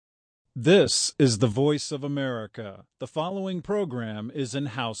This is the voice of America. The following program is in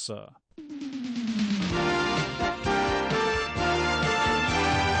Hausa.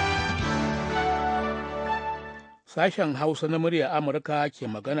 Sashen Hausa na murya Amurka ke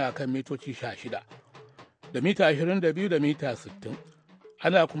magana kan mitoci 16 da mita 22 da mita 60.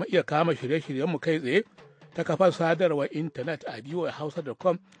 Ana kuma iya kama shirye-shiryenmu kai tsaye ta kafar sadarwar intanet a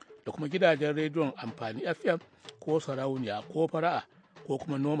voahausa.com da kuma gidajen rediyon amfani FM ko sarauniya ko fara'a ko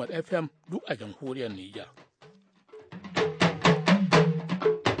kuma Nomad FM duk a jamhuriyar Nijar.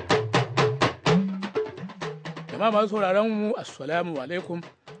 Jama'a masu sauraron mu assalamu alaikum.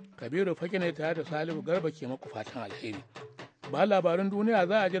 Kabiru fage ne tare da Salihu Garba ke maku fatan alheri. Ba labarin duniya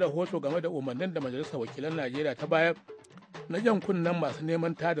za a ji rahoto game da umarnin da Majalisar Wakilan Najeriya ta bayar na jan kunnen masu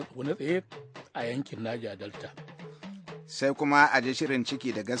neman tada tsone tsaye a yankin Niger Delta. Sai kuma a ji shirin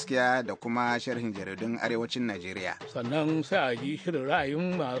ciki da gaskiya da kuma sharhin jaridun arewacin Najeriya. Sannan sai a ji shirin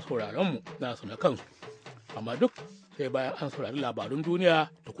ra'ayin masu sauraronmu nasu na kansu. Amma duk sai bayan an saurari labarun duniya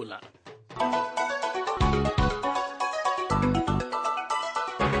tukuna.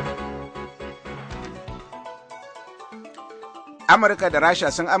 Amurka da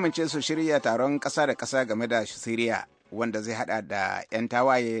Rasha sun amince su shirya taron ƙasa da ƙasa game da Siriya wanda zai hada da 'yan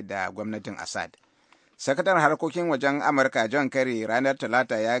tawaye da gwamnatin Assad. Sakataren harkokin wajen Amurka John Kerry ranar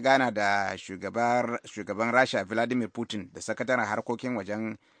Talata ya gana da shugaban Rasha Vladimir Putin da sakataren harkokin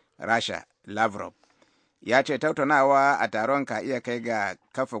wajen Rasha Lavrov. Ya ce tattaunawa a taron ka iya kai ga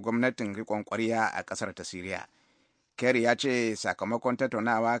kafa gwamnatin riƙon ƙwarya a ƙasar ta Siriya. Kerry ya ce sakamakon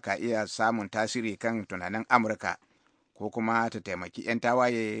tattaunawa ka iya samun tasiri kan tunanin Amurka ko kuma ta taimaki 'yan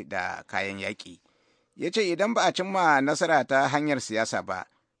tawaye da kayan yaƙi. Ya ce idan ba a cimma nasara ta hanyar siyasa ba,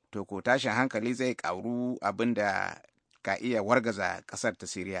 to ko tashin hankali zai ƙaru abin da ka iya wargaza ƙasar ta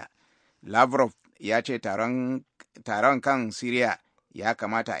Siriya. Lavrov ya ce taron kan Siriya ya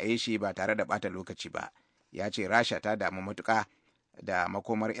kamata a yi shi ba tare da ɓata lokaci ba. Ya ce Rasha ta damu matuƙa da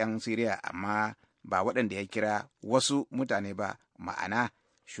makomar 'yan Siriya amma ba waɗanda ya kira wasu mutane ba, ma'ana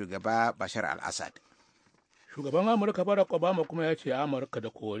shugaba Bashar al-Assad. Shugaban Amurka Barack Obama kuma ya ce Amurka da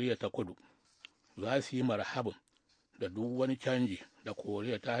Koriya ta Kudu za su yi marhabin da duk wani canji da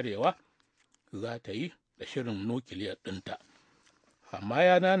Koriya ta Arewa za ta yi da shirin nukiliyar ɗinta. Amma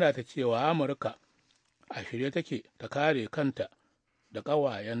ya nanata cewa Amurka a shirye take ta kare kanta da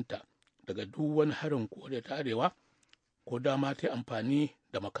ƙawayenta daga duk wani harin Koriya ta Arewa ko dama ta amfani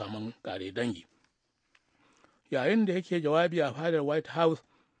da makaman ƙare dangi. Yayin da yake jawabi a fadar White House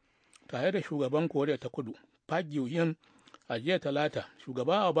tare da shugaban Koriya ta Kudu Park Geun-hye a jiya Talata,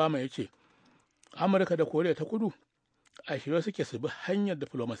 shugaba Obama ya ce Amurka da Koriya ta Kudu a shirye suke su bi hanyar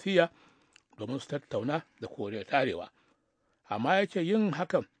diflomasiyya domin su tattauna da Koriya ta Arewa. Amma ya ce yin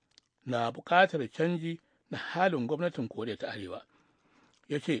hakan na buƙatar canji na halin gwamnatin Koriya ta Arewa.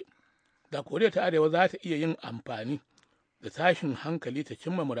 Ya ce da Koriya ta Arewa za ta iya yin amfani da tashin hankali ta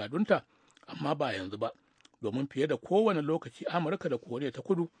cimma muradunta, amma ba yanzu ba, domin fiye da kowane lokaci Amurka da Koriya ta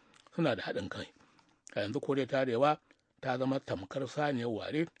Kudu suna da haɗin kai. A yanzu Koriya ta Arewa ta zama tamkar saniyar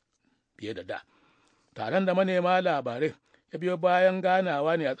ware fiye da da. Taron da manema labarai ya biyo bayan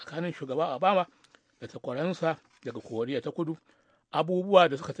ganawa ne a tsakanin shugaba Obama da takwaransa daga Koriya ta Kudu. Abubuwa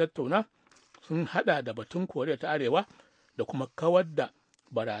da suka tattauna sun hada da batun Koriya ta Arewa da kuma kawar da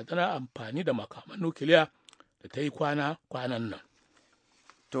barazanar amfani da makaman nukiliya da ta yi kwanan nan.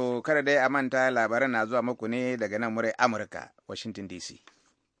 To kada dai a manta labaran na zuwa muku ne daga nan murai Amurka, Washington DC.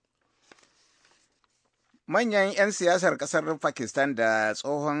 Manyan 'yan siyasar ƙasar Pakistan da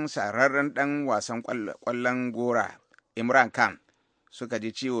tsohon shahararren ɗan wasan ƙwallon gora Imran Khan suka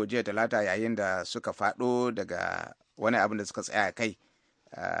ji ciwo jiya Talata yayin da suka faɗo daga wani abin da suka tsaya kai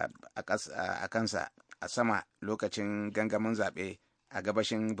a kansa a sama lokacin gangamin zaɓe a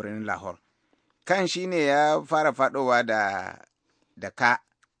gabashin birnin Lahore. Khan shi ne ya fara faɗowa da ka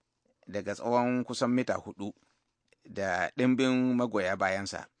daga tsawon kusan mita 4 da ɗimbin magoya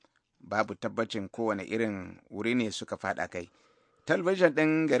bayansa. Babu tabbacin kowane irin wuri ne suka faɗa kai. Talabijin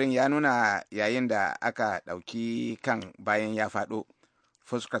ɗin garin ya nuna yayin da aka ɗauki kan bayan ya faɗo,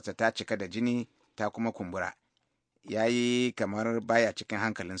 fuskarsa ta cika da jini ta kuma kumbura. Ya yi kamar baya cikin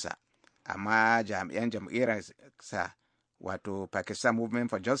hankalinsa, amma jami'an jam'iyyarsa wato Pakistan Movement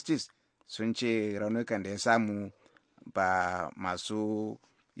for Justice sun ce raunukan da ya samu ba masu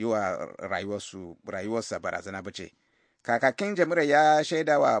yi wa rayuwarsa barazana ba ce. Kakakin jam'iyyar ya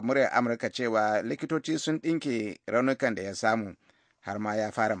shaida wa muryar Amurka cewa likitoci sun ɗinke raunukan da ya samu har ma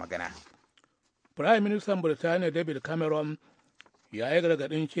ya fara magana. Prime Minister Birtaniya David Cameron ya yi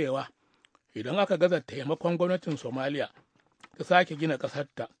gargaɗin cewa idan aka gaza taimakon gwamnatin Somalia ta sake gina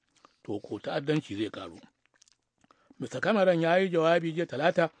ƙasarta, to ko ta'addanci zai karu. Mr. Cameron ya yi jawabi jiya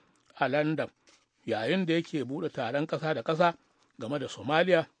Talata a London yayin da yake buɗe taron ƙasa da ƙasa game da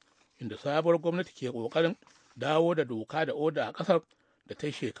Somalia, inda sabuwar gwamnati ke ƙoƙarin dawo da doka da oda a ƙasar da ta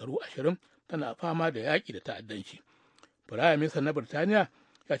yi shekaru 20 tana fama da yaƙi da ta'addanci. Firayim Minista na Birtaniya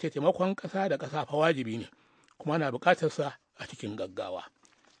ya ce taimakon ƙasa da ƙasa fa wajibi ne kuma na buƙatarsa a cikin gaggawa.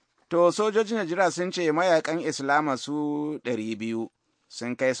 To sojojin Najeriya sun ce mayakan Islama su 200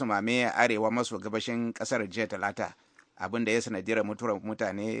 sun kai su mame a arewa maso gabashin ƙasar jiya Talata, abin da ya sanadiyar mutuwar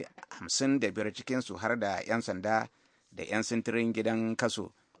mutane 55 cikinsu har da 'yan sanda da 'yan sintirin gidan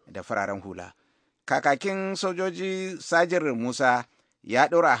kaso da fararen hula. Kakakin sojoji Sajir Musa ya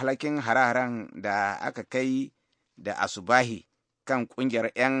ɗora halakin hare-haren da aka kai da asubahi kan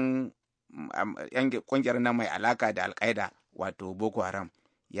ƙungiyar 'yan ƙungiyar na mai alaka da alƙaida wato Boko Haram.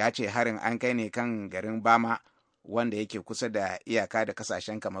 Ya ce harin an kai ne kan garin Bama wanda yake kusa da iyaka da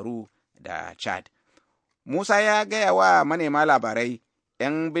kasashen Kamaru da Chad. Musa ya gaya wa manema labarai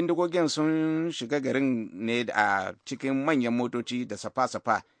 'yan bindigogin sun shiga garin ne a cikin manyan motoci da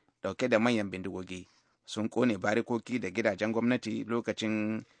safa-safa dauke da manyan bindigogi. Sun kone barikoki da gidajen gwamnati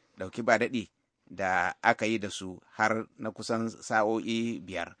lokacin dauki ba daɗi da aka yi da su har na kusan sa'o'i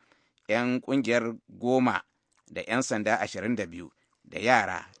 5. 'Yan ƙungiyar 10 da 'yan sanda 22 da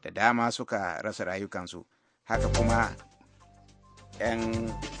yara da dama suka rasa rayukansu. Haka kuma 'yan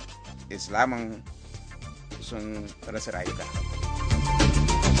Islamin sun rasa rayuka.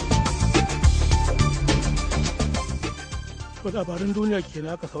 To labarin duniya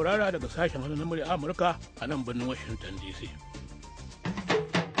kenan aka saurara daga sashen Hausa na murya Amurka a nan birnin Washington DC.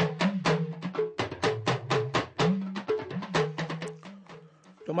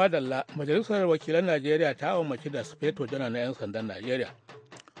 To madalla, Majalisar Wakilan Najeriya ta umarci da Sufeto Janar na 'yan sandan Najeriya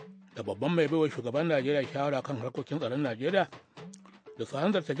da babban mai baiwa shugaban Najeriya shawara kan harkokin tsaron Najeriya da su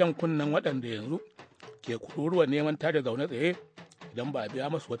hanzarta jan kunnen waɗanda yanzu ke kururuwa neman tada zaune tsaye idan ba a biya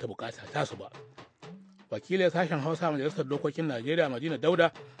masu wata bukata tasu ba. Wakilin sashen Hausa Majalisar Dokokin Najeriya Madina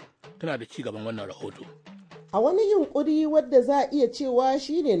Dauda tana da ci gaban wannan rahoto. A wani yunkuri wadda za a iya cewa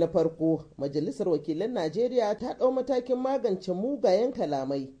shine na farko, Majalisar Wakilan Najeriya ta ɗau matakin magance mugayen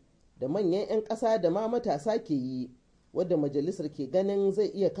kalamai da manyan 'yan ƙasa da ma matasa ke yi, wadda majalisar ke ganin zai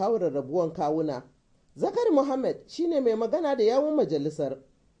iya kawo rarrabuwan kawuna. Zakari Muhammad shine mai magana da yawun majalisar,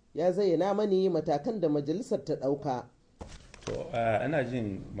 ya zayyana mani matakan da majalisar ta ɗauka. To, ana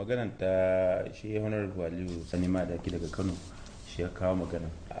jin maganar ta shi Honorable Aliyu Sanima da daga Kano. Shi ya kawo magana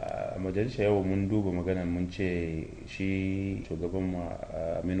a majalisa yau mun duba magana mun ce shi shugaban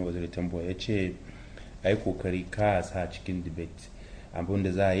Aminu Waziri Tambo ya ce a yi kokari ka sa cikin debate abin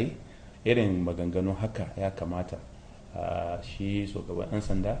da za a yi irin maganganu haka ya kamata shi shugaban 'yan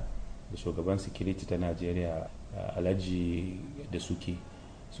sanda da shugaban security ta Najeriya alhaji da suke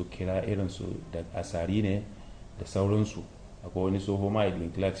su kira irinsu da asari ne da sauransu. Akwai wani tsoho ma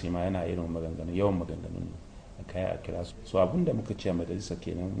Edwin Clark shi ma yana irin maganganu yawan maganganu kai a kira su. So abin da muka ce a majalisa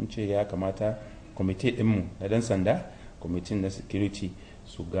kenan mun ce ya kamata kwamiti dinmu na dan sanda, kwamitin na security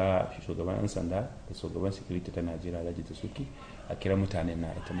su ga shugaban 'yan sanda da shugaban security ta Najeriya Alhaji da suke a kira mutane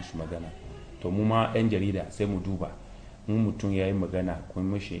na ita musu magana. To mu ma 'yan jarida sai mu duba mun mutum ya yi magana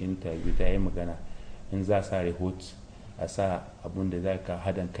kuma mashi interview ta yi magana in za a sa report a sa abun da za ka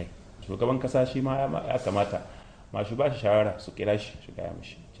hadan kai. Shugaban kasa shi ma ya kamata masu ba shi shawara su kira shi su gaya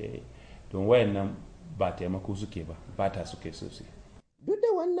mashi ce don wayannan ba taimako suke ba ta suke sosai. Duk da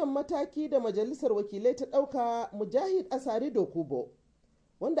wannan mataki da majalisar wakilai ta ɗauka, Mujahid Asari Dokubo,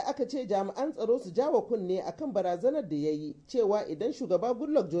 wanda aka ce jami'an tsaro su jawa kunne akan barazanar da ya yi cewa idan shugaba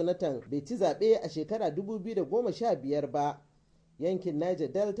Goodluck Jonathan bai ci zaɓe a shekara 2015 ba, yankin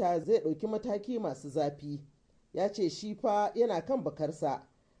Niger Delta zai ɗauki mataki masu zafi. Ya ce shi fa yana kan bakarsa,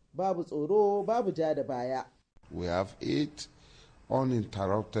 babu tsoro babu ja da baya. We have 8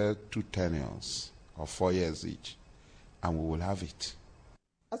 uninterrupted 2 tenures of 4 years each, and we will have it.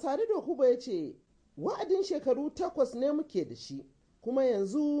 Asari Dokubo ya ce wa'adin shekaru 8 ne muke da shi, kuma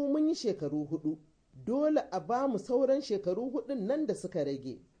yanzu mun yi shekaru 4. Dole a ba mu sauran shekaru 4 nan da suka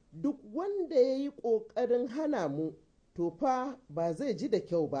rage. Duk wanda ya yi ƙoƙarin hana mu, to fa ba zai ji da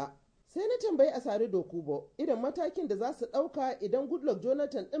kyau ba. Sai na tambayi Asari Dokubo idan matakin da za su ɗauka idan Goodluck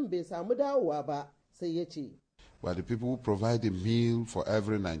Jonathan ɗin bai samu dawowa ba, sai ya ce. But the people who provide a meal for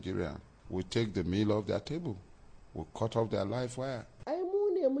every Nigerian will take the meal off their table, will cut off their life wire. Ai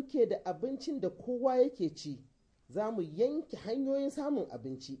mu ne muke da abincin da kowa yake ci, za mu yanke hanyoyin samun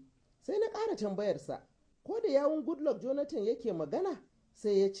abinci. Sai na ƙara tambayarsa, ko da yawun Goodluck Jonathan yake magana? Sai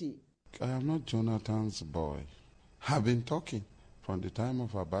ya ce, I am not Jonathan's boy. I've been talking from the time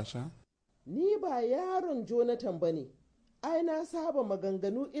of Abacha. Ni ba yaron Jonathan ba ne, ai na saba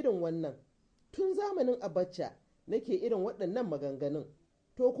maganganu irin wannan. Tun zamanin Abacha nake irin waɗannan maganganun.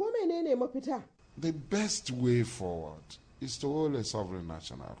 To ko menene mafita? The best way forward is to hold a sovereign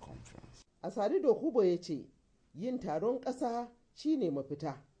national conference. Asari Dokubo ya ce yin taron ƙasa shine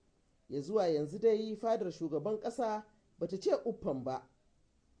mafita. Ya zuwa yanzu dai fadar shugaban ƙasa bata ce uffan ba.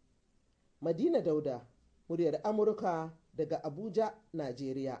 Madina Dauda, muryar Amurka daga Abuja,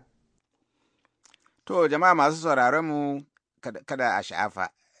 Najeriya. To jama'a masu sauraron mu kada a sha'afa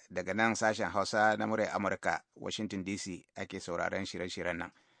daga nan sashen Hausa na muryar Amurka, Washington DC ake sauraron shirye-shiryen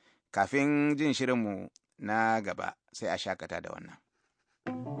nan. Kafin jin shirinmu na gaba sai a shakata da wannan.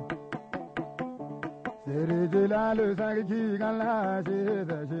 Siri jilalu sarki kala shi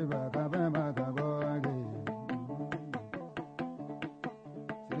da shi ba kafe maka goge.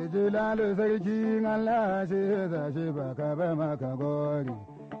 Siri jilalu sarki kala shi da shi ba kafe maka goge.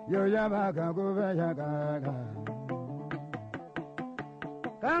 Yau ya baka gobe ya kaka.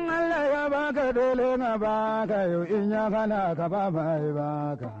 Kan Allah ya baka dole na baka yau in ya kana ka ba mai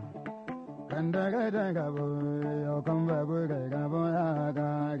baka. Kan daga daga bu yau kan babu kai gabo ya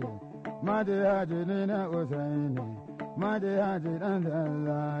kage. Madi haji ni na Usaini, Madi haji dan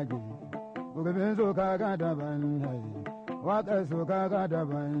Zallagi, gurbin su kaga daban ne, waƙar su kaga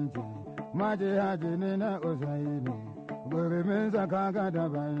daban ce. Madi haji ni na Usaini, gurbin sa kaga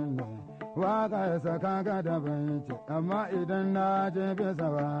daban ne, waƙar sa kaga daban ce. Amma idan na je bisa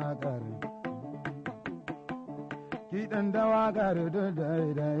waƙar, kiɗan da waƙar duk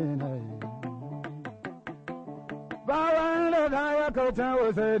daidai ne. Bawan da ta ya kauta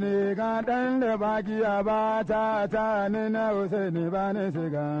Usaini ga ɗan da bakiya ba ta ni na Usaini ba ni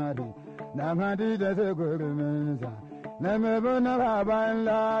sigari na hadi da sai gurminsa na mebe na baban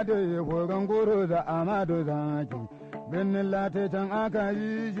ladi kogon guru da amadu zaki birnin lati can aka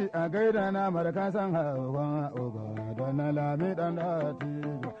yi shi a gaida na markasan hawa uga da na lami ɗan hati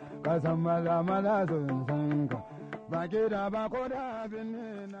kasan maza maza sun san ka ba gida ba ko da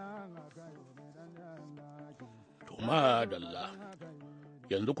birni na madalla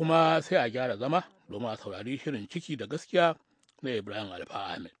yanzu kuma sai a gyara zama domin a saurari shirin ciki da gaskiya na Ibrahim Alfa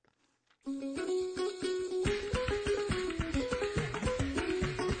Ahmed.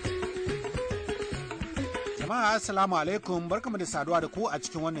 Jama'a assalamu alaikum, barkamu da saduwa da ku a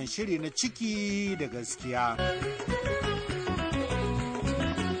cikin wannan shiri na ciki da gaskiya.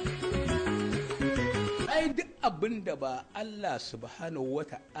 Duk abin da ba Allah subhanahu wa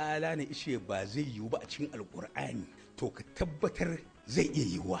ta'ala ne ishe ba zai yiwu ba a cikin alkur'ani to ka tabbatar zai iya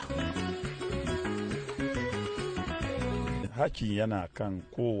yiwuwa. Haki yana kan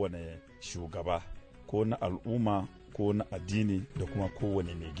kowane shugaba ko na al'umma ko na addini da kuma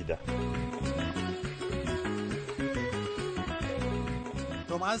kowane mai gida.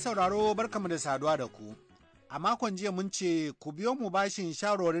 To masu sauraro barkamu da saduwa da ku. A makon jiya mun ce ku biyo mu bashin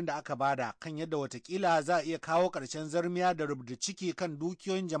shawarwarin da aka bada kan yadda watakila za a iya kawo ƙarshen zarmiya da rubda ciki kan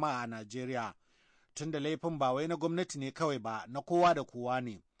dukiyoyin jama'a a Najeriya. Tun da laifin ba wai na gwamnati ne kawai ba, na kowa da kowa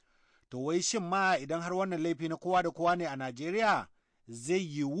ne. To wai shin ma idan har wannan laifi na kowa da kowa ne a Najeriya zai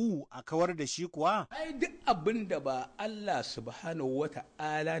yiwu a kawar da shi kuwa? Duk abin da ba Allah subhanahu wa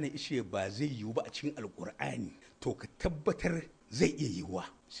ta'ala ne ishe ba zai yiwu ba a cikin alkur'ani to ka tabbatar zai iya yiwuwa,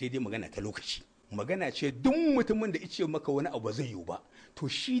 sai dai magana ta lokaci. Magana ce duk mutumin da ice maka wani abu zai yiwu ba to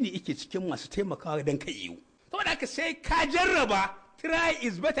shine yake cikin masu taimakawa don kai yiwu. Saboda haka sai ka jarraba, try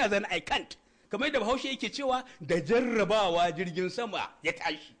is better than I can't, kamar yadda Bahaushe yake cewa da jarrabawa jirgin sama ya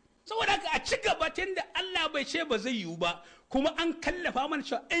tashi. Saboda haka a ci gaba tun da Allah bai ce ba zai yiwu ba, kuma an kallafa mana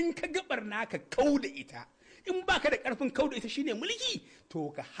cewa in ka gabar naka kau da ita, in baka da karfin kau da ita shine mulki, to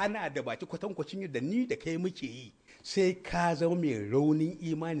ka hana da baki kwatankwacin yadda ni da kai muke yi. Sai ka zama mai raunin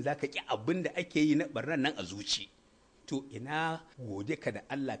imani za ka ƙi abin da ake yi na ɓarnan nan a zuci. To ina gode ka da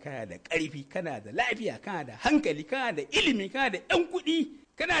Allah, kana da ƙarfi, kana da lafiya, kana da hankali, kana da ilimi, kana da ƴan kuɗi,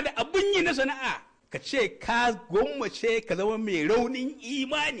 kana da abin yi na sana'a, ka ce ka gwammace ka zama mai raunin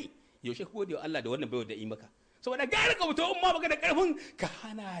imani. Yaushe ka gode wa Allah da wannan baiwa da yi maka. Saboda gara ka fito in ma baka da ƙarfin ka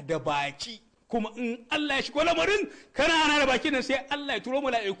hana da baki. Kuma in Allah ya shigo lamarin kana hana da baki nan sai Allah ya turo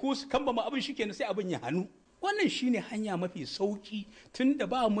mala'iku su kamba ma abin shikenan sai abin ya hannu. Wannan shine hanya mafi sauki tunda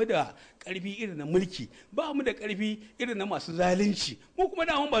ba mu da ƙarfi irin na mulki, ba mu da ƙarfi irin na masu zalunci. Mu kuma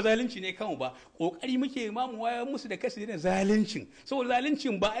da ba zalunci ne kanmu ba, kokari muke ma mu wayar musu da kasu da zaluncin. Saboda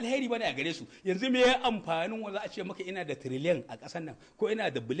zaluncin ba alheri bane a gare su. Yanzu me ya amfanin wa za a ce maka ina da trillion a ƙasar nan, ko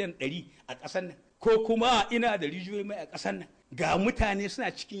ina da biliyan 100 a ƙasar nan, ko kuma ina da rijiyoyi mai a ƙasar nan. Ga mutane suna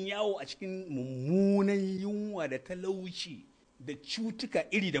cikin yawo a cikin mummunan yunwa da talauci da cutuka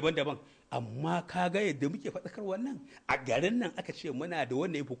iri daban-daban. Amma ka ga yadda muke faɗakar wannan a garin nan aka ce muna da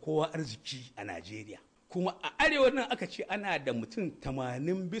wanda ya fi kowa arziki a Najeriya, kuma a arewa nan aka ce ana da mutum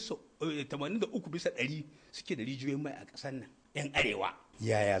 83 bisa 100 suke da rijiyoyin mai a ƙasar nan, 'yan arewa.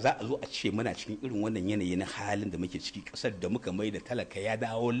 yaya za a zo a ce muna cikin irin wannan yanayi na halin da muke ciki, ƙasar da muka mai da talaka ya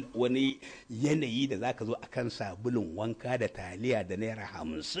dawo wani yanayi da za ka zo akan sabulun wanka da taliya da naira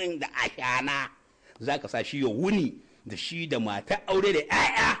 50 da ashana za ka sa shi ya wuni da shi da mata aure da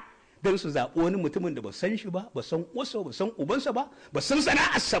 'ya'ya don su zaɓi wani mutumin da ba san shi ba, ba san uwarsa ba san ubansa ba san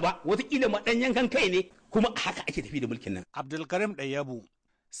sana'arsa ba, wataƙila ma ɗan yankan kai ne, kuma haka ake tafi da mulkin nan. Abdulkarim Ɗayyabu.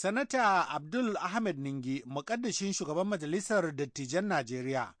 Sanata Abdul Ahmed Ningi, muƙaddashin shugaban Majalisar Dattijan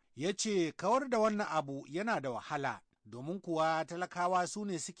Najeriya, ya ce kawar da wannan abu yana da wahala, domin kuwa talakawa su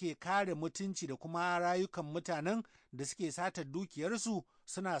ne suke kare mutunci da kuma rayukan mutanen da suke satar dukiyarsu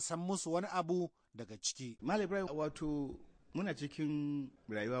suna san musu wani abu daga ciki. Malam Ibrahim, wato muna cikin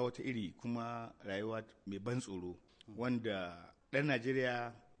rayuwa wata iri kuma rayuwa mai ban tsoro wanda ɗan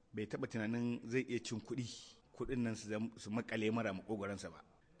Najeriya bai taɓa tunanin zai iya cin kuɗin nan su makale mara makogoransa ba.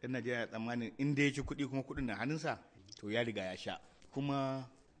 Ɗan Najeriya tsammanin inda ya ci kuɗi kuma kuɗin na hannunsa to ya riga ya sha. Kuma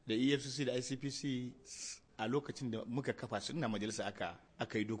da EFCC da ICPC a lokacin da muka kafa su ina majalisa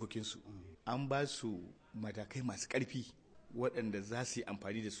aka yi dokokinsu an ba su matakai masu ƙarfi waɗanda za su yi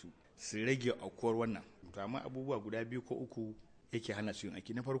amfani da su rage aukuwar wannan. To amma abubuwa guda 2 ko 3 yake hana su yin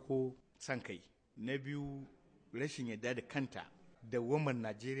aiki. Na farko san kai, na biyu rashin yadda da kanta da woman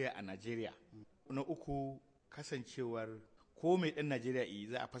Najeriya a Najeriya, na uku kasancewar ko mai ɗan Najeriya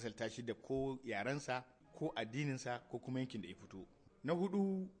za a fasalta shi da ko yarensa ko addininsa ko kuma yankin da ya fito. Na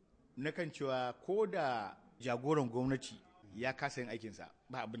hudu na kan cewa ko da jagoran gwamnati ya kasa yin aikinsa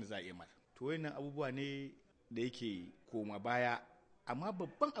ba abin da za a iya mata. To wayannan abubuwa ne da yake koma baya, amma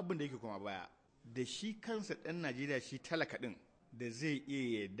babban abin da yake koma baya da shi kansa ɗan Najeriya shi talaka ɗin da zai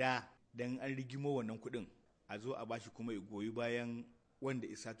iya yarda dan an rigimo wannan kuɗin a zo a bashi kuma ya goyi bayan wanda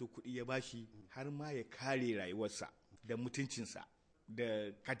isato kuɗi ya bashi har ma ya kare rayuwarsa da mutuncinsa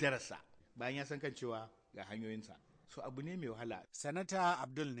da kadararsa bayan ya san kan cewa ga hanyoyinsa. So abu ne mai wahala. Sanata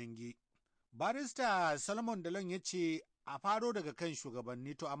Abdul Ningi. Barista Solomon Dalon ya ce a faro daga kan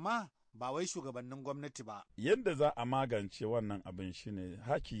shugabanni to amma ba wai shugabannin gwamnati ba. Yadda za a magance wannan abin shine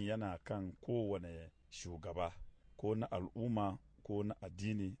hakin yana kan kowane shugaba ko na al'umma ko na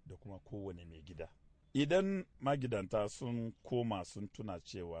addini da kuma kowane mai gida. Idan magidanta sun koma sun tuna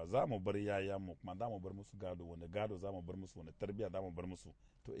cewa za mu bar yayanmu kuma za mu bar musu gado, wani gado za mu bar musu, wani tarbiyya za mu bar musu,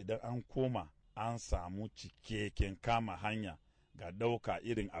 to idan an koma an samu cikakken kama hanya ga ɗauka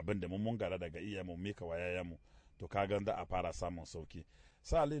irin abin da mun gara daga iyayenmu mika wa yayanmu, to kaga da a fara samun sauki.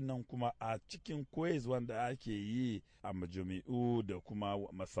 Salin nan kuma a cikin koyarwa da ake yi a majami'u da kuma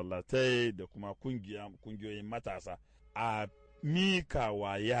masallatai da kuma kungiyoyin matasa a mika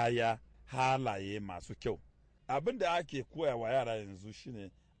wa yaya halaye masu kyau. Abin da ake koya wa yara yanzu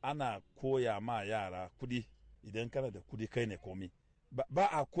shine ana koya ma yara kudi. Idan kana da kudi kai ne komi. Ba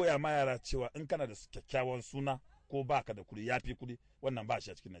a koya ma yara cewa in kana da kyakkyawan suna ko baka da kudi yafi kudi, wannan ba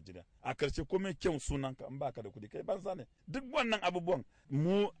shi a cikin Najeriya. A karshe komai kyau sunan ka in baka da kudi kai banza ne. Duk wannan abubuwan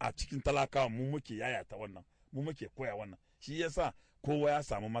mu a cikin talakawa mu muke yayata wannan, mu muke koya wannan. Shi yasa kowa ya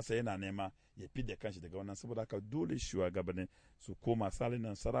samu masa yana nema ya fidda kanshi daga wannan, saboda haka dole shugabanni su koma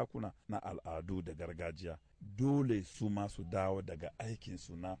salinan sarakuna na al'adu da gargajiya. Dole su ma su dawo daga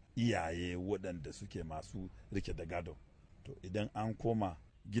aikinsu na iyaye waɗanda suke masu rike da gado. To idan an koma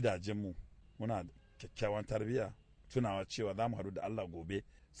gidajenmu muna kyakkyawan tarbiyya, tunawa cewa za mu haɗu da Allah gobe,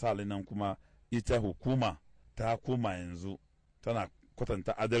 salinan kuma ita hukuma ta koma yanzu tana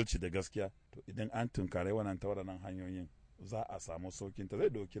kwatanta adalci da gaskiya. To idan an tunkare wannan ta waɗannan hanyoyin za a samu saukinta. Zai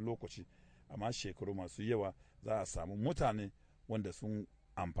ɗauki lokaci amma shekaru masu yawa za a samu mutane wanda sun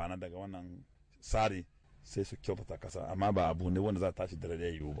amfana daga wannan tsari sai su kyautata kasa, amma ba abu ne wanda za a tashi da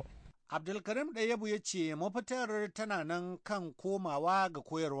yiwu ba. Abdulkarim Ɗayyabu ya ce mafitar tana nan kan komawa ga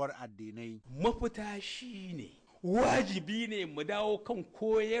koyarwar addinai. Mafita shi ne wajibi ne mu dawo kan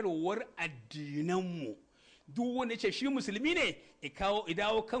koyarwar addinanmu. Duk wanda ce shi musulmi ne ya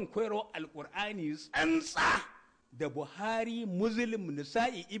dawo kan koyarwar alkur'ani tsantsa da Buhari, Muslim,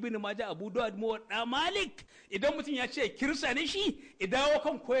 Nisa'i, Ibn Majah, Abu Dawud, Muwatta, Malik. Idan mutum ya ce kirsa ne shi ya dawo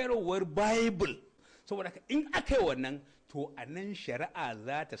kan koyarwar Bible. Saboda in aka yi wannan to a nan shari'a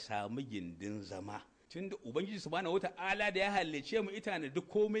za ta samu gindin zama. Tunda Ubangiji subhanahu wata'ala da ya halicce mu ita ne duk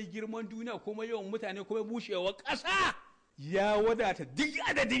komai girman duniya, komai yawan mutane, komai bushewar ƙasa, ya wadata duk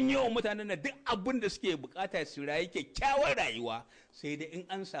adadin yawan mutanen na duk abin da suke bukata su rayu kyakkyawar rayuwa, sai da in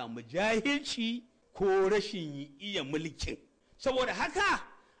an samu jahilci ko rashin iya mulkin. Saboda haka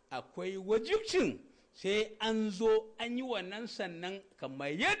akwai wajibcin sai an zo an yi wannan, sannan kamar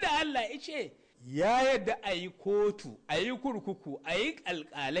yadda Allah ya ce ya yadda a yi kotu, a yi kurkuku, a yi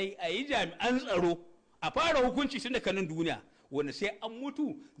alƙalai, a yi jami'an tsaro, a fara hukunci tun da kanin duniya, wanda sai an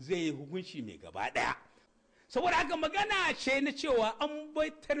mutu zai yi hukunci mai gaba ɗaya. saboda haka magana ce na cewa an bai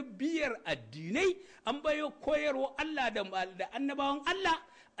tarbiyyar addinai, an bai koyarwa Allah da annabawan Allah,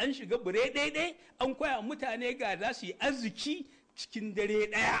 an shiga bure ɗaiɗai, an koya mutane ga za su yi arziki cikin dare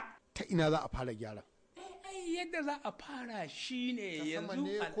ɗaya. Ta ina za a fara gyara? Yadda za a fara shi ne yanzu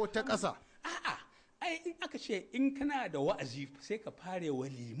ne ko ta ƙasa? A'a, in aka ce in kana da wa'azi sai ka fare wa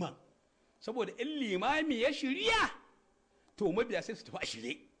liman, saboda in limami ya shirya to mabiya sai su tafi a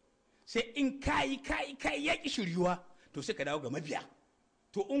shirye. Sai in kayi ya ki shiryuwa to sai ka dawo ga mabiya.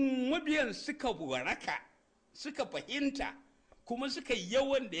 To in mabiyan suka waraka, suka fahimta, kuma suka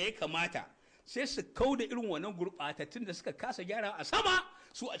yawan da ya kamata, sai su kau da irin wannan gurɓatattun da suka kasa gyara a sama,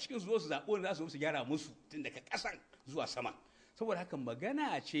 su a cikin su zaɓo wanda za su gyara musu tun daga ƙasan zuwa sama. Saboda haka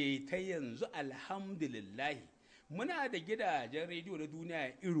magana ce ta yanzu alhamdulillahi muna da gidajen rediyo na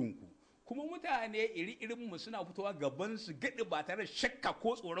duniya irinku, kuma mutane iri-irinmu suna fitowa gaban su gaɗi ba tare da shakka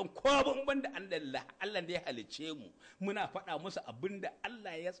ko tsoron ko banban da Allah da ya halicce mu, muna faɗa musu abin da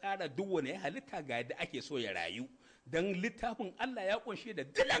Allah ya tsara duk wani ya halitta ga yadda ake so ya rayu, don littafin Allah ya kunshe da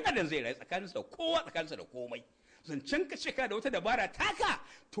duk adam zai rayu tsakaninsa da kowa, tsakaninsa da komai. Zancen ka ce ka da wata dabara taka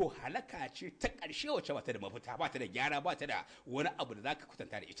to halaka ce ta ƙarshe wacce ba ta da mafita, ba ta da gyara, ba ta da wani abu da za ka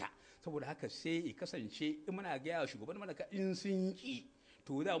kwatanta da ita. Saboda haka sai ya kasance in muna gaya wa shugaban malaka in sun ki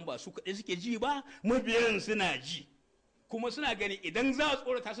to da ba su kaɗai suke ji ba, mabiyan suna ji, kuma suna gani idan za a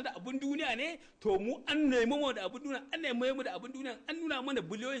tsorata su da abin duniya ne to mu an nemi mu da abin duniya, an nemi mu da abin duniya, an nuna mana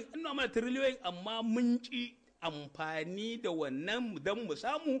biliyoyin, an nuna mana tiriliyoyin, amma mun ki amfani da wannan don mu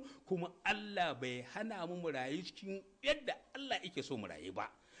samu, kuma Allah bai hana mu rayu cikin yadda Allah yake so mu rayu ba.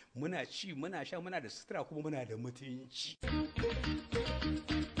 Muna ci, muna sha, muna da sutura, kuma muna da mutunci.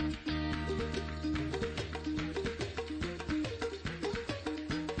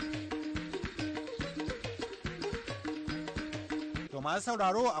 masu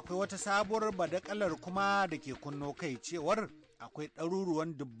sauraro akwai wata sabuwar badakalar kuma da ke kunno kai cewar akwai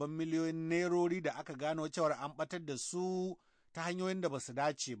ɗaruruwan dubban miliyoyin nerori da aka gano cewar an ɓatar da su ta hanyoyin da ba su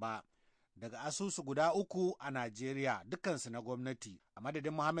dace ba daga asusu guda 3 a Najeriya, dukansu na gwamnati. A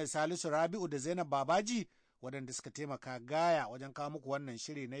madadin Muhammad Salisu Rabi'u da Zainab Babaji waɗanda suka taimaka gaya wajen kawo muku wannan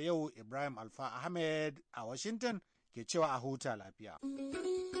shiri na yau, Ibrahim Alfa Ahmed a Washington ke cewa a huta lafiya.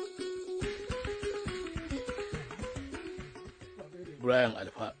 Ibrahim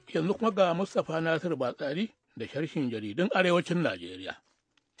Alfa. Yanzu kuma ga Mustapha Nasiru Batsari da sharhin jaridun Arewacin Najeriya.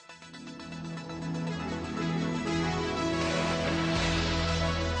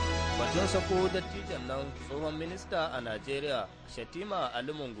 Batun sako dattijan nan tsohon minista a Najeriya, Shatima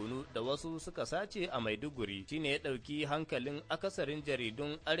Ali Mungunu da wasu suka sace a Maiduguri shine ya ɗauki hankalin akasarin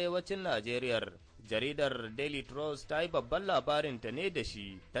jaridun Arewacin Najeriya. Jaridar Daily Trust ta yi babban labarinta ne da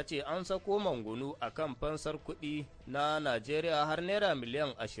shi, ta ce an sako Mangunu a kan fansar kuɗi na Najeriya har naira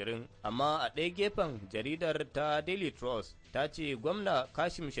miliyan 20, amma a ɗaya gefen jaridar ta Daily Trust ta ce gwamna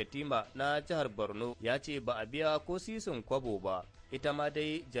Kashim Shatima na jihar Borno ya ce ba a biya ko sisin kwabo ba. Ita ma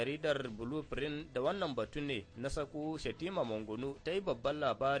dai jaridar Blueprint da wannan batu ne na sako Shatima Mangunu ta yi babban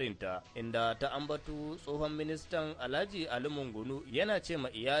labarinta, inda ta ambatu tsohon ministan Alhaji Ali Mangunu yana ce ma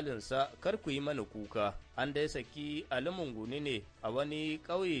iyalinsa kar ku yi mana kuka. An dai saki Ali Mangunu ne a wani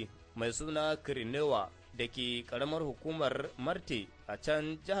ƙauye mai suna Kirinewa da ke ƙaramar hukumar Marte a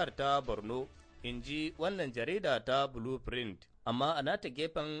can jihar ta Borno, in ji wannan jarida ta Blueprint. Amma a nata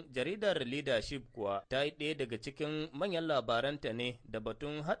gefen jaridar Leadership kuwa ta yi ɗaya daga cikin manyan labaranta ne da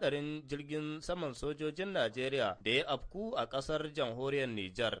batun haɗarin jirgin saman sojojin Najeriya da ya afku a ƙasar jamhuriyar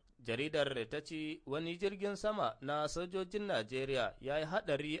Nijar. Jaridar ta ce wani jirgin sama na sojojin Najeriya ya yi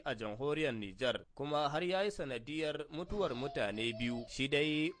haɗari a jamhuriyar Nijar kuma har ya yi sanadiyar mutuwar mutane 2. Shi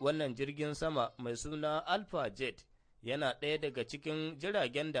dai wannan jirgin sama mai suna Alpha Jet yana ɗaya daga cikin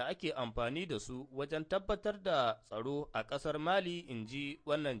jiragen da ake amfani da su wajen tabbatar da tsaro a ƙasar Mali, in ji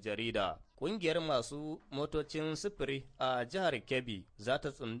wannan jarida. Ƙungiyar masu motocin sufuri a jihar Kebbi za ta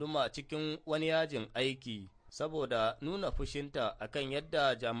tsunduma cikin wani yajin aiki saboda nuna fushinta akan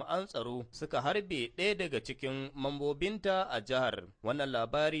yadda jami'an tsaro suka harbe ɗaya daga cikin mambobinta a jihar. Wannan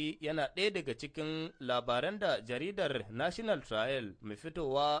labari yana ɗaya daga cikin labaran da jaridar National Trial mai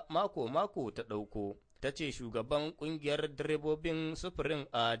fitowa mako-mako ta ɗauko. Ta ce shugaban ƙungiyar direbobin sufurin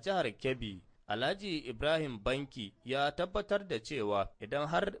a jihar Kebbi, Alhaji Ibrahim Banki, ya tabbatar da cewa idan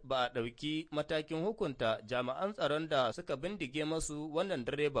har ba a ɗauki matakin hukunta jami'an tsaron da suka bindige masu wannan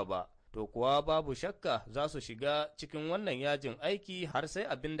direba ba, to kuwa babu shakka za su shiga cikin wannan yajin aiki har sai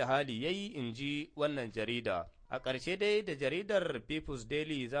abin da hali ya yi, in ji wannan jarida. A ƙarshe dai da jaridar People's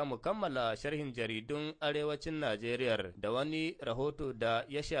Daily za mu kammala sharhin jaridun Arewacin Najeriya da wani rahoto da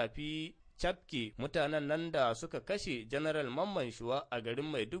ya shafi cafke mutanen nan da suka kashe General Mamman Shuwa a garin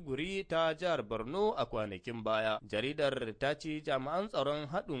Maiduguri ta jihar Borno a kwanakin baya. Jaridar ta ce jami'an tsaron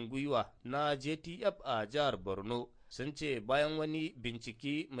haɗin gwiwa na JTF a jihar Borno sun ce bayan wani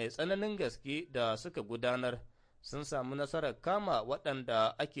bincike mai tsananin gaske da suka gudanar sun samu nasarar kama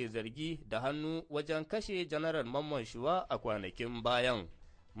waɗanda ake zargi da hannu wajen kashe General Mamman Shuwa a kwanakin bayan.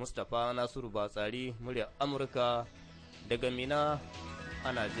 Mustapha Nasiru Batsari, muryar Amurka daga Mina a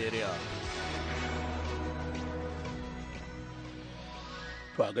Najeriya.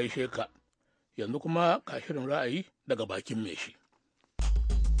 To a gaishe ka, yanzu kuma ka shirin ra'ayi daga bakin mai shi.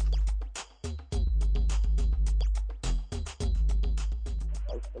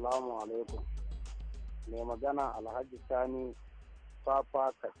 Assalamu alaikum. Mai magana Alhaji Sani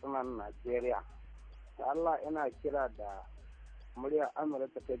Fafa Katsinan Najeriya. Da Allah ina kira da muryar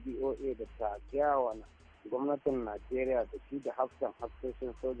Amurka ta BOA da ta gaya wa gwamnatin Najeriya da shi da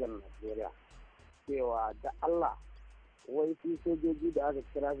hafsoshin sojan Najeriya cewa da Allah wai su sojoji da aka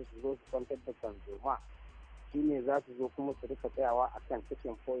kira su zo su kwantar da tanzoma shi ne za su zo kuma su rika tsayawa a kan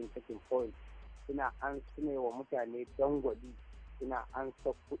cikin point suna an sune wa mutane dangwali suna an sa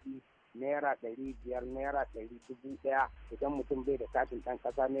kuɗi naira 500 naira 1,000 idan mutum bai da katin ɗan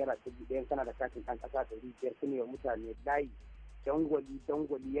ƙasa naira 1,000 kana da katin ɗan ƙasa 500 sune wa mutane layi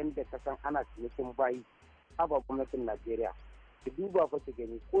dangwali yadda ka san ana cinikin bayi haba gwamnatin Najeriya ki duba fa ki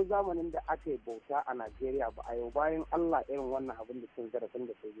gani ko zamanin da aka yi bauta a Najeriya ba a yau bayan Allah irin wannan abin da cin zarafin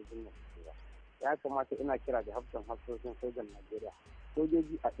da sojojin nan ba ya kamata ina kira da hafsoshin sojan Najeriya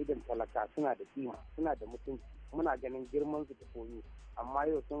sojoji a idan talaka suna da kima suna da mutunci muna ganin girman su da koyi amma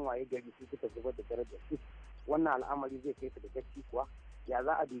yau sun waye gari su suka zubar da darajar su wannan al'amari zai kai su da gaci kuwa ya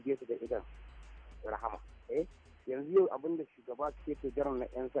za a dube su da idan rahama yanzu yau abin da shugaba ke jaran na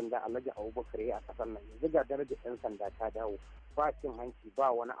 'yan sanda Alhaji Abubakar ya a kasar nan yanzu ga darajar 'yan sanda ta dawo ba cin hanci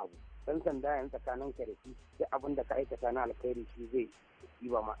ba wani abu dan sanda yanzu tsakanin ka da shi sai abin da ka aikata na alkhairi shi zai yi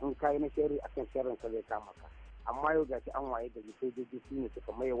ba ma in kai na sharri akan sharrin ka zai kama ka amma yau gashi an waye da sojoji su ne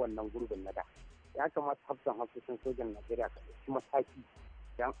suka maye wannan gurbin na da ya kamata hafsoshin sojan Najeriya ka ɗauki mataki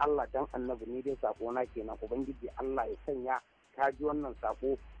dan Allah dan annabi ne dai sako na kenan ubangiji Allah ya sanya ka ji wannan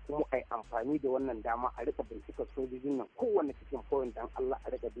sako kuma ai amfani da wannan dama a rika bincika sojojin nan kowanne cikin point dan Allah a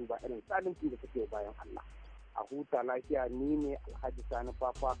rika duba irin zalunci da suke bayan Allah a huta lafiya ni ne Alhaji Sani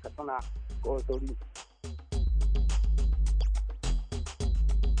Fafa Katsina ko sauri.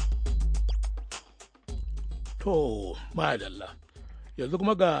 To madalla yanzu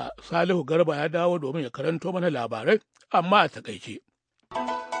kuma ga Salihu Garba ya dawo domin ya karanto mana labarai amma a takaice.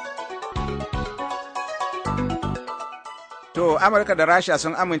 To, Amurka da Rasha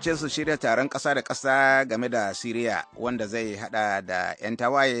sun amince su shirya taron ƙasa da ƙasa game da Siriya wanda zai hada da 'yan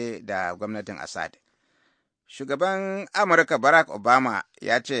tawaye da gwamnatin Assad. Shugaban Amurka Barack Obama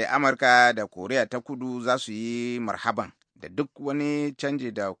ya ce Amurka da Koriya ta Kudu za su yi marhaban da duk wani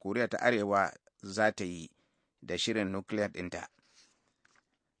canji da Koriya ta Arewa za ta yi da shirin nukiliyar ɗinta.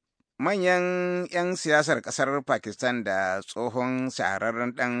 Manyan 'yan siyasar ƙasar Pakistan da tsohon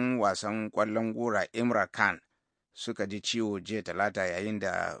shahararren ɗan wasan ƙwallon gora Imran Khan suka ji ciwo jiya talata yayin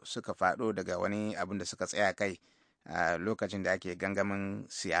da suka faɗo daga wani abin da suka tsaya kai a lokacin da ake gangamin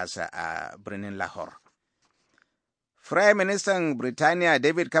siyasa a birnin Lahore. Firayim Ministan Birtaniya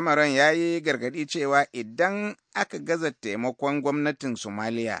David Cameron ya yi gargaɗi cewa idan aka gaza taimakon gwamnatin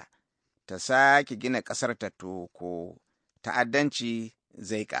Somalia ta sake gina ƙasar ta ko ta'addanci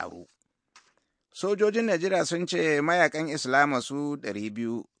zai ƙaru. Sojojin Najeriya sun ce mayakan Islama su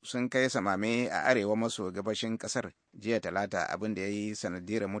 200 sun kai samame a arewa maso gabashin ƙasar jiya talata abin da ya yi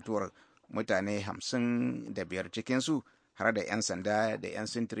sanadiyar mutuwar mutane 55 cikinsu har da 'yan sanda da 'yan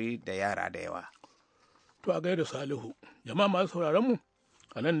sintiri da yara da yawa. To a gaida Salihu, jama'a masu sauraron mu,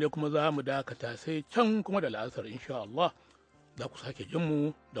 a nan ne kuma za mu dakata sai can kuma da la'asar insha Allah za ku sake jin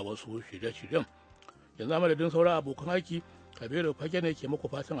mu da wasu shirye-shiryen. Yanzu madadin sauran abokan aiki, Kabiru Fage ne ke muku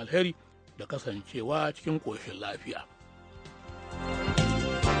fatan alheri da kasancewa cikin ƙoshin lafiya.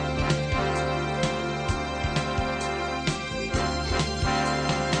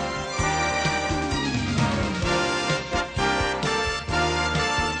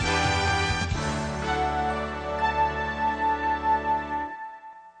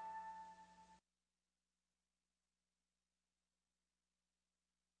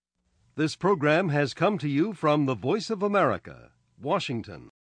 This program has come to you from the Voice of America, Washington.